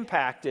be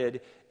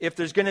impacted if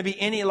there's going to be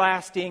any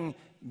lasting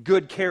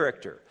good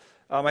character.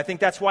 I think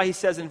that's why he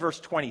says in verse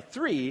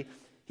 23,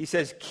 he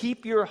says,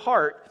 keep your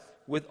heart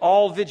with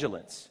all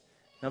vigilance.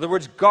 In other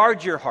words,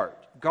 guard your heart.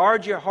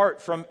 Guard your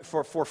heart,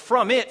 for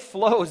from it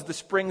flows the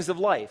springs of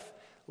life.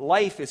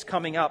 Life is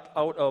coming up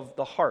out of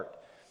the heart.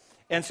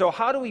 And so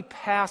how do we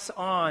pass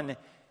on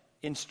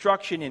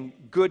instruction in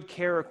good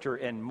character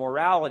and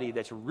morality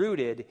that's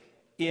rooted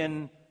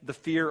in the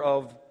fear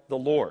of the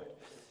Lord?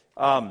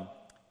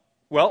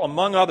 Well,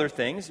 among other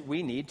things,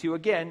 we need to,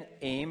 again,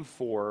 aim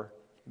for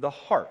the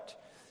heart.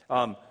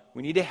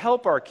 We need to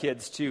help our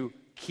kids to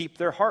keep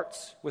their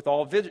hearts with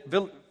all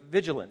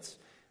vigilance.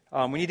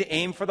 We need to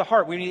aim for the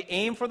heart. We need to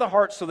aim for the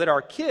heart so that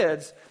our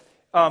kids,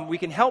 we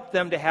can help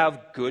them to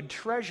have good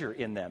treasure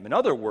in them. In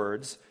other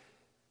words,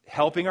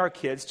 helping our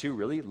kids to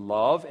really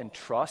love and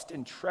trust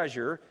and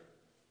treasure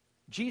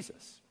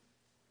Jesus.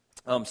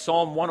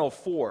 Psalm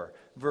 104,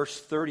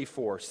 verse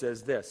 34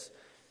 says this.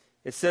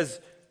 It says,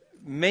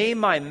 may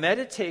my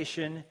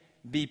meditation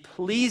be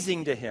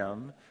pleasing to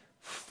him,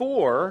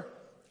 for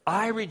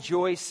I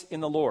rejoice in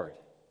the Lord.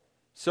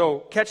 So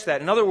catch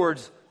that. In other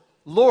words,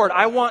 Lord,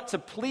 I want to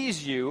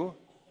please you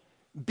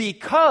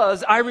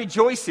because I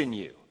rejoice in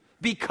you.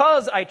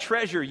 Because I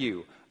treasure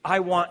you, I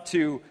want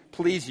to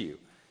please you.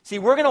 See,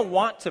 we're going to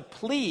want to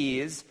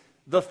please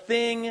the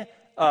thing,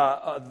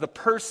 the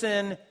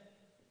person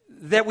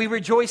that we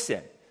rejoice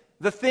in.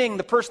 The thing,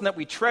 the person that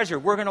we treasure,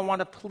 we're going to want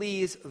to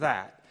please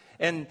that.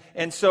 And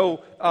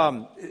so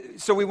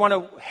we want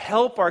to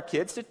help our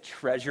kids to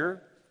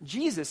treasure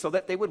Jesus so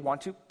that they would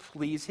want to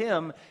please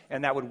him,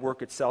 and that would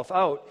work itself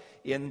out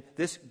in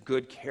this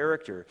good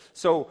character.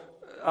 So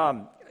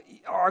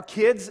our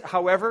kids,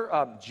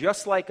 however,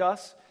 just like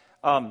us,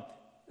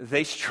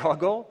 they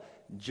struggle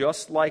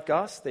just like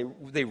us.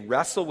 They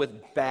wrestle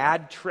with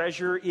bad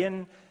treasure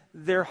in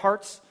their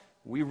hearts.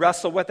 We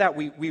wrestle with that.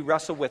 We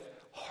wrestle with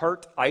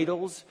heart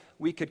idols.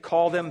 We could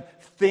call them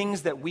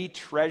things that we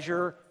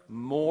treasure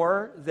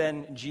more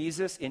than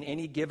Jesus in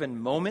any given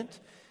moment.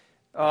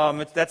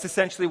 That's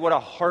essentially what a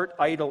heart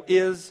idol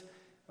is.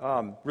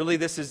 Really,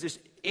 this is just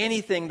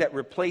anything that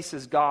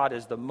replaces God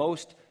as the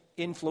most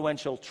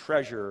influential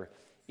treasure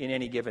in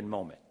any given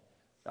moment.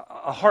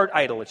 A heart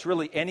idol, it's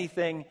really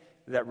anything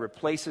that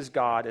replaces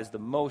God as the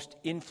most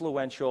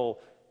influential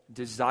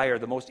desire,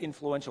 the most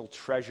influential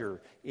treasure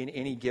in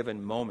any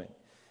given moment.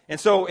 And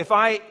so if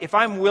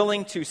I'm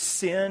willing to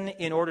sin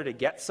in order to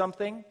get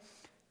something,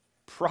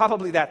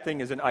 probably that thing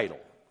is an idol,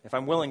 if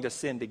I'm willing to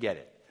sin to get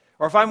it.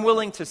 Or if I'm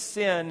willing to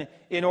sin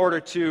in order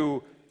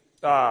to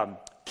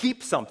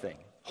keep something,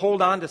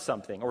 hold on to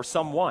something, or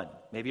someone,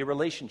 maybe a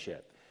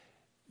relationship,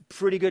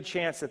 pretty good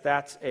chance that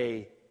that's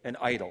an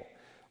idol.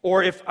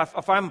 Or if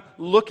I'm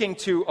looking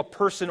to a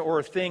person or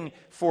a thing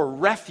for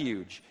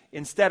refuge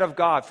instead of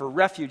God, for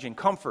refuge and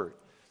comfort,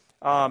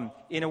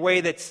 in a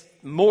way that's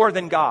more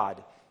than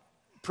God,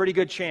 pretty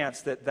good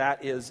chance that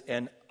that is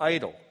an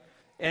idol.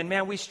 And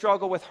man, we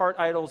struggle with heart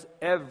idols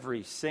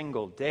every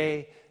single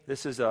day.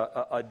 This is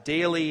a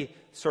daily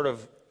sort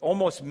of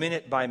almost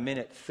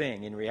minute-by-minute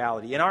thing in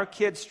reality. And our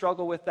kids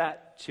struggle with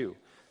that too.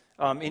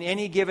 In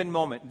any given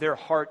moment, their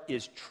heart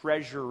is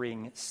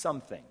treasuring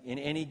something in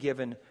any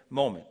given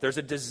moment. There's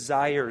a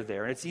desire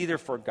there, and it's either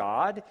for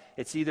God,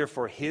 it's either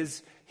for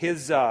His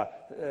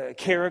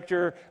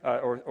character,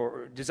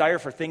 or desire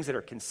for things that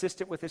are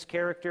consistent with His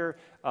character,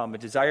 a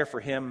desire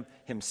for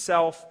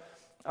Himself,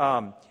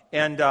 and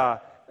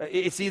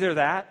it's either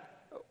that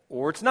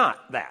or it's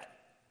not that.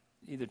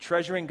 Either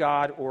treasuring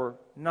God or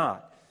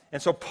not.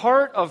 And so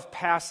part of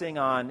passing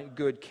on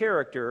good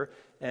character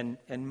and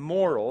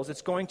morals,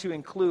 it's going to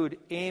include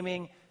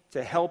aiming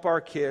to help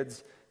our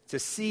kids to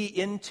see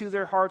into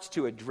their hearts,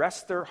 to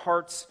address their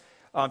hearts,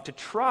 to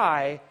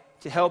try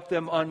to help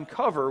them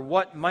uncover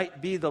what might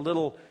be the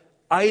little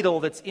idol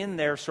that's in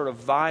there sort of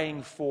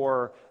vying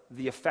for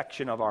the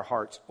affection of our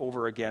hearts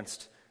over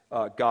against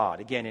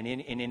God, again,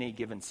 in any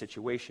given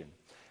situation.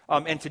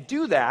 And to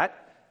do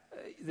that,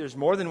 there's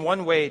more than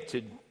one way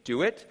to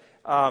do it,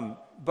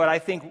 but I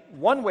think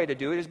one way to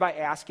do it is by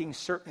asking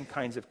certain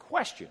kinds of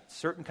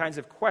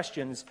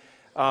questions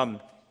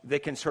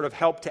that can sort of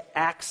help to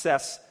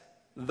access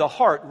the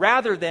heart,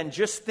 rather than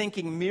just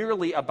thinking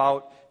merely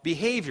about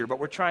behavior, but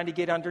we're trying to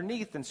get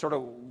underneath and sort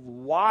of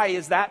why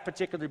is that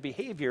particular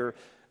behavior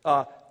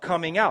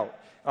coming out?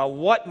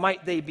 What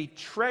might they be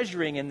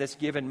treasuring in this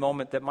given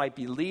moment that might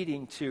be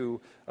leading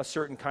to a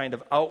certain kind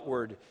of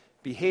outward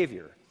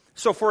behavior?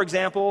 So, for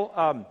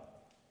example,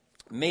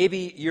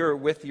 maybe you're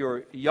with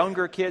your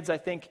younger kids, I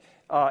think,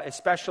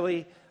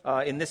 especially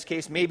in this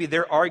case. Maybe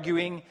they're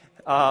arguing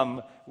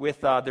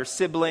with their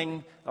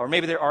sibling, or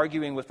maybe they're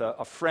arguing with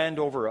a friend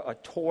over a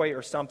toy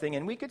or something.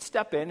 And we could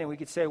step in and we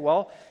could say,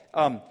 well,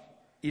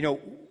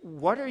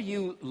 what are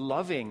you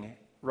loving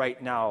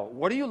right now?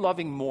 What are you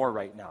loving more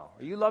right now?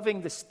 Are you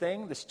loving this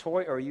thing, this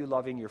toy, or are you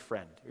loving your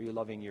friend? Are you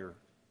loving your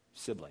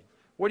sibling?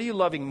 What are you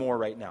loving more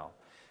right now?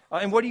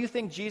 And what do you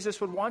think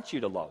Jesus would want you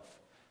to love?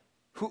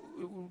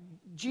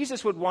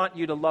 Jesus would want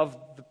you to love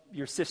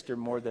your sister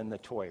more than the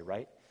toy,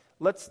 right?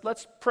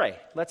 Let's pray.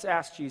 Let's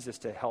ask Jesus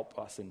to help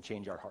us and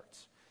change our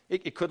hearts.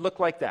 It could look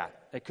like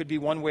that. It could be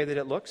one way that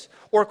it looks.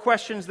 Or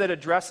questions that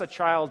address a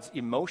child's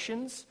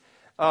emotions,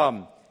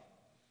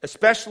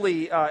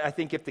 especially, I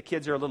think, if the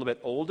kids are a little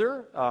bit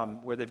older,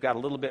 where they've got a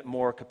little bit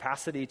more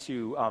capacity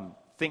to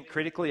think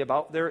critically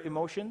about their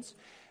emotions.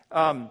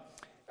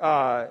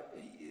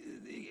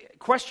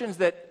 Questions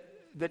that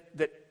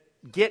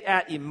get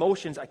at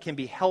emotions can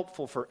be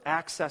helpful for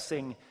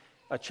accessing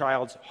a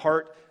child's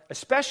heart,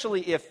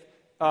 especially if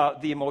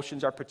the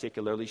emotions are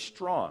particularly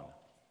strong.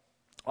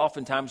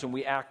 Oftentimes when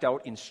we act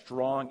out in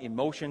strong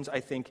emotions, I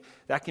think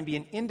that can be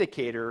an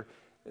indicator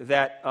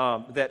that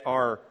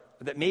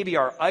maybe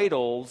our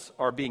idols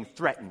are being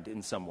threatened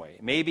in some way.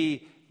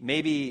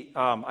 Maybe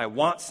I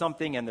want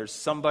something and there's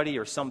somebody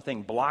or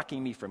something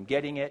blocking me from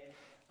getting it,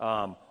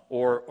 and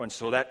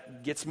so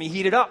that gets me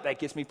heated up. That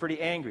gets me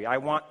pretty angry. I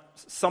want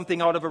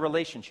something out of a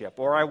relationship,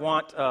 or I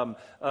want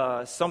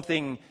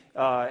something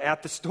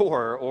at the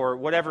store, or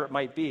whatever it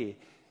might be.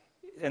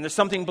 And there's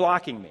something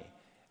blocking me.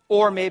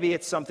 Or maybe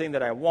it's something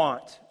that I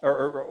want,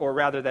 or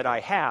rather that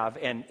I have,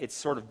 and it's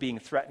sort of being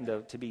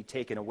threatened to be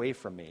taken away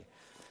from me.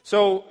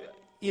 So,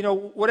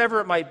 whatever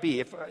it might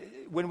be,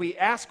 when we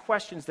ask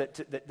questions that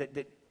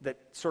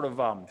sort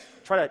of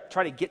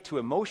try to get to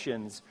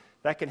emotions,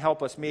 that can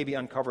help us maybe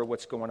uncover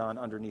what's going on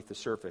underneath the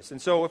surface.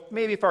 And so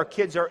if our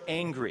kids are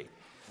angry,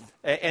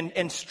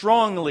 and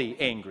strongly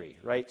angry,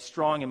 right?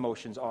 Strong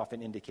emotions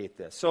often indicate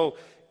this. So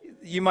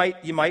you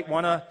might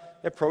want to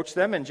approach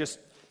them and just,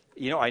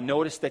 I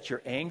noticed that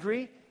you're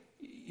angry.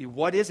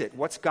 What is it?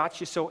 What's got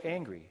you so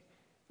angry?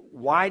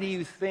 Why do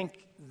you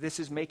think this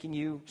is making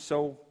you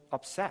so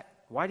upset?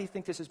 Why do you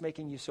think this is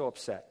making you so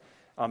upset?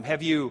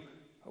 Have you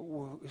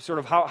sort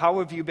of, how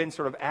have you been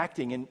sort of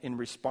acting in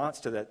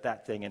response to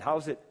that thing? And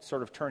how's it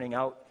sort of turning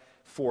out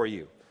for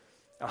you?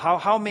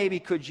 How maybe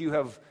could you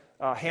have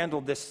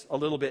handled this a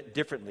little bit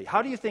differently?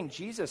 How do you think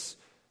Jesus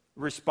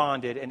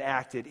responded and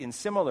acted in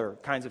similar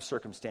kinds of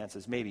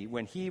circumstances, maybe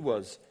when he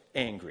was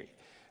angry?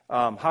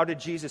 How did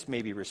Jesus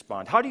maybe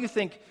respond? How do you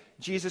think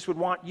Jesus would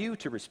want you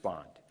to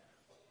respond?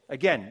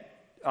 Again,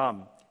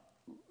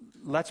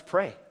 let's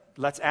pray.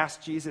 Let's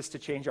ask Jesus to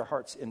change our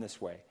hearts in this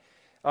way.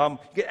 You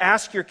could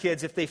ask your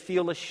kids if they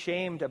feel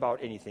ashamed about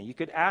anything. You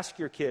could ask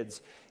your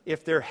kids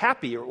if they're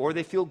happy or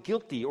they feel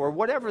guilty or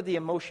whatever the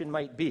emotion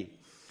might be.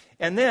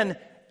 And then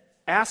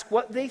ask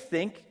what they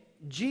think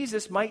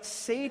Jesus might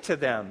say to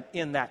them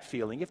in that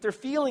feeling. If they're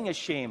feeling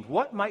ashamed,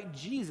 what might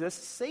Jesus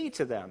say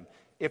to them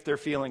if they're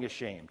feeling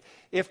ashamed?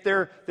 If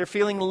they're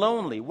feeling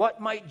lonely,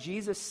 what might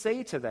Jesus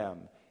say to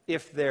them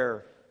if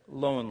they're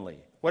lonely?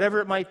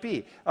 Whatever it might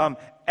be.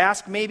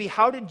 Ask maybe,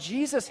 how did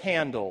Jesus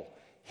handle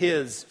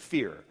his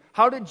fear?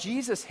 How did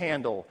Jesus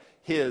handle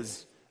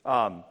his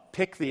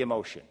pick the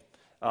emotion?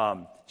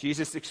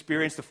 Jesus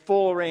experienced the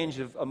full range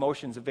of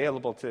emotions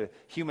available to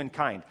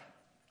humankind.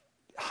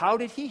 How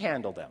did he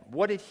handle them?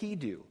 What did he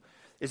do?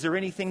 Is there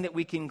anything that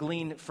we can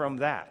glean from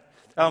that?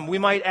 We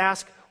might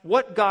ask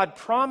what God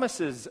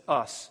promises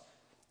us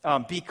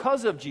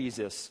because of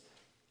Jesus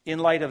in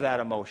light of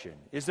that emotion.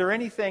 Is there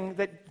anything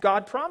that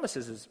God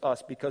promises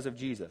us because of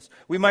Jesus?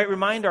 We might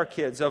remind our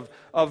kids of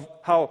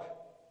how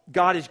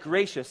God is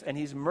gracious and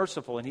he's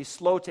merciful and he's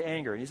slow to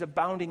anger and he's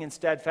abounding in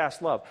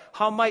steadfast love.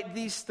 How might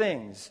these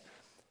things,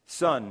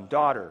 son,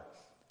 daughter,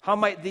 how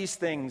might these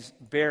things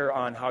bear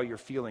on how you're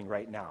feeling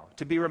right now?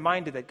 To be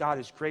reminded that God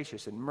is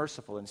gracious and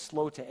merciful and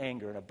slow to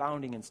anger and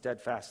abounding in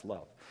steadfast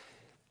love.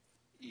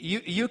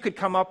 You could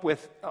come up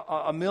with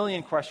a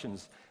million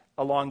questions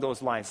along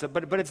those lines.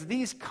 But it's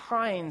these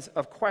kinds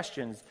of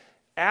questions,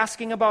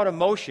 asking about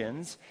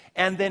emotions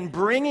and then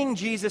bringing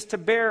Jesus to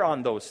bear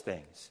on those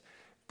things.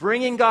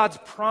 Bringing God's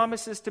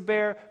promises to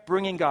bear,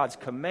 bringing God's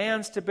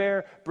commands to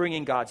bear,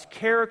 bringing God's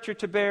character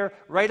to bear,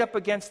 right up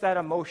against that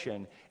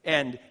emotion,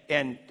 and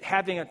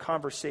having a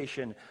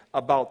conversation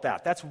about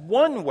that. That's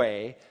one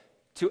way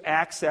to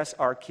access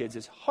our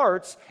kids'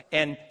 hearts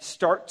and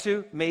start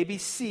to maybe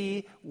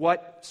see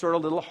what sort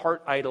of little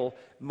heart idol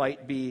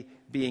might be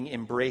being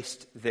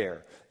embraced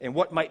there, and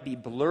what might be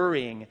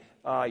blurring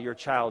your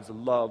child's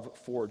love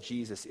for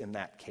Jesus in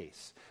that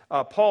case.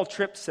 Paul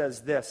Tripp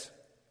says this.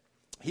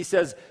 He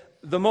says,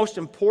 the most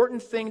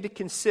important thing to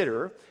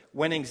consider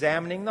when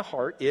examining the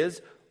heart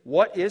is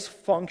what is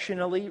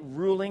functionally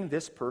ruling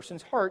this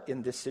person's heart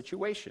in this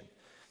situation.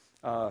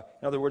 In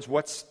other words,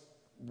 what's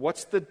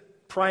the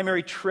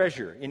primary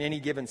treasure in any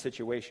given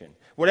situation?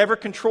 Whatever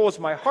controls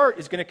my heart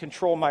is going to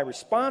control my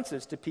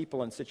responses to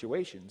people and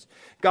situations.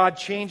 God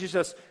changes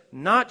us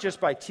not just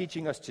by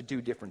teaching us to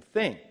do different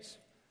things,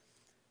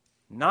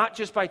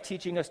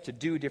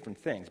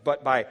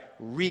 but by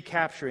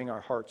recapturing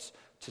our hearts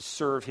to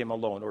serve him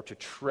alone, or to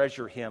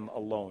treasure him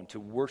alone, to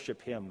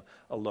worship him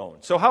alone.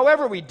 So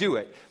however we do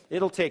it,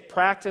 it'll take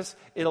practice,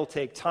 it'll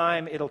take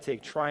time, it'll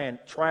take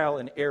trial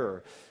and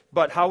error.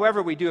 But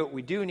however we do it,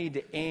 we do need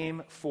to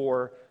aim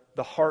for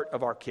the heart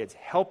of our kids,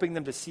 helping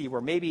them to see where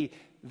maybe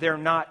they're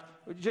not,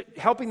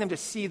 helping them to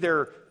see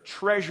their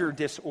treasure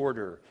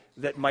disorder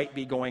that might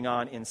be going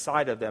on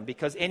inside of them,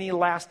 because any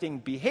lasting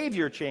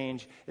behavior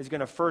change is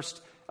going to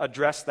first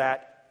address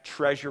that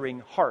treasuring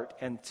heart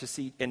and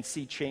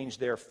see change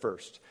there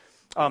first.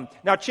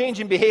 Now,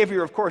 change in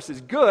behavior, of course, is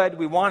good.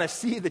 We want to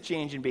see the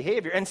change in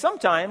behavior. And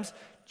sometimes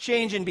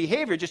change in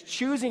behavior, just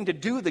choosing to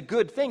do the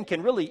good thing,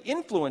 can really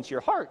influence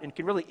your heart and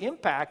can really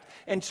impact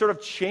and sort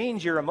of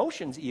change your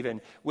emotions even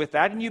with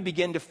that. And you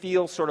begin to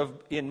feel sort of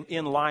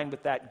in line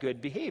with that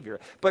good behavior.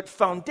 But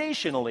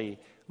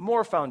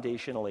more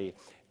foundationally,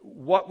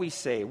 what we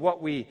say,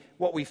 what we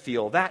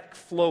feel, that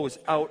flows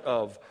out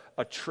of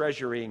a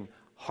treasuring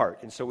heart.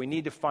 And so we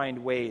need to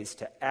find ways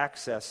to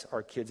access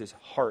our kids'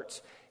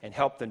 hearts and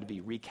help them to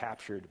be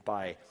recaptured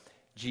by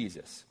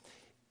Jesus.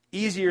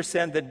 Easier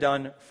said than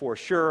done for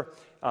sure,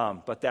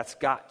 but that's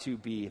got to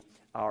be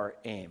our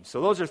aim.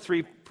 So those are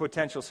three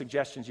potential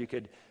suggestions you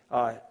could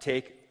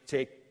take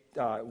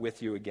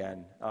with you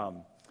again.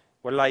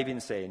 What did I even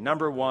say?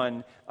 Number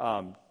one,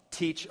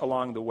 teach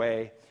along the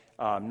way.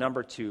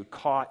 Number two,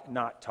 caught,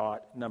 not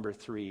taught. Number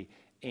three,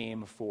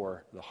 aim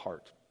for the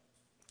heart.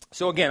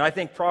 So again, I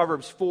think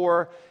Proverbs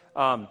 4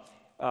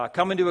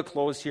 coming to a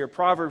close here,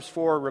 Proverbs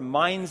 4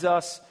 reminds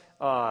us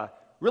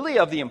really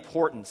of the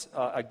importance,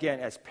 again,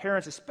 as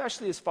parents,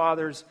 especially as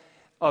fathers,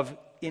 of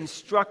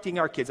instructing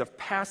our kids, of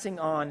passing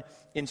on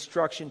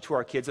instruction to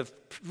our kids, of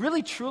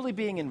really truly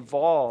being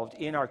involved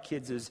in our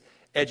kids'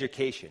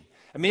 education.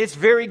 I mean, it's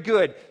very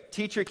good.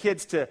 Teach your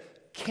kids to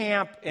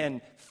camp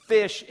and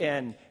fish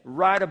and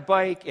ride a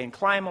bike and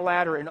climb a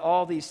ladder and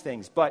all these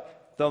things.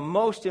 But the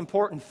most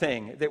important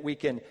thing that we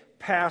can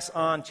pass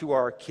on to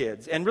our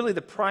kids, and really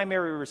the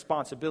primary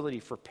responsibility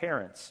for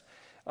parents,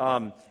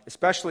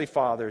 especially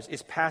fathers,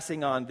 is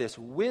passing on this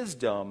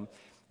wisdom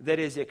that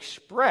is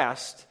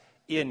expressed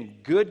in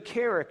good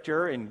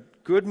character and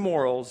good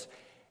morals,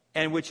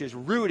 and which is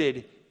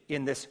rooted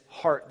in this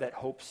heart that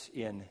hopes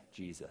in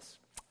Jesus.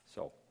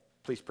 So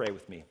please pray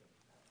with me.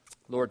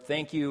 Lord,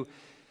 thank you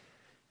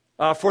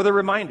for the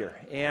reminder.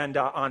 And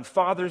on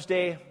Father's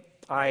Day,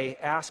 I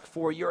ask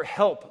for your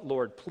help,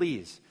 Lord,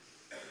 please.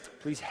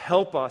 Please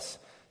help us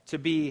to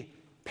be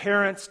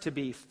parents, to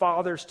be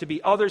fathers, to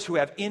be others who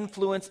have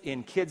influence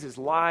in kids'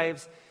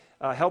 lives.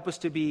 Help us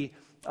to be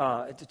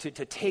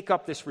to take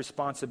up this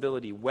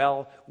responsibility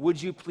well.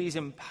 Would you please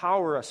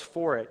empower us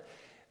for it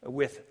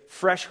with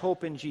fresh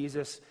hope in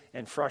Jesus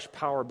and fresh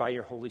power by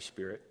your Holy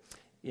Spirit.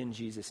 In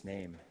Jesus'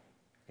 name,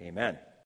 amen.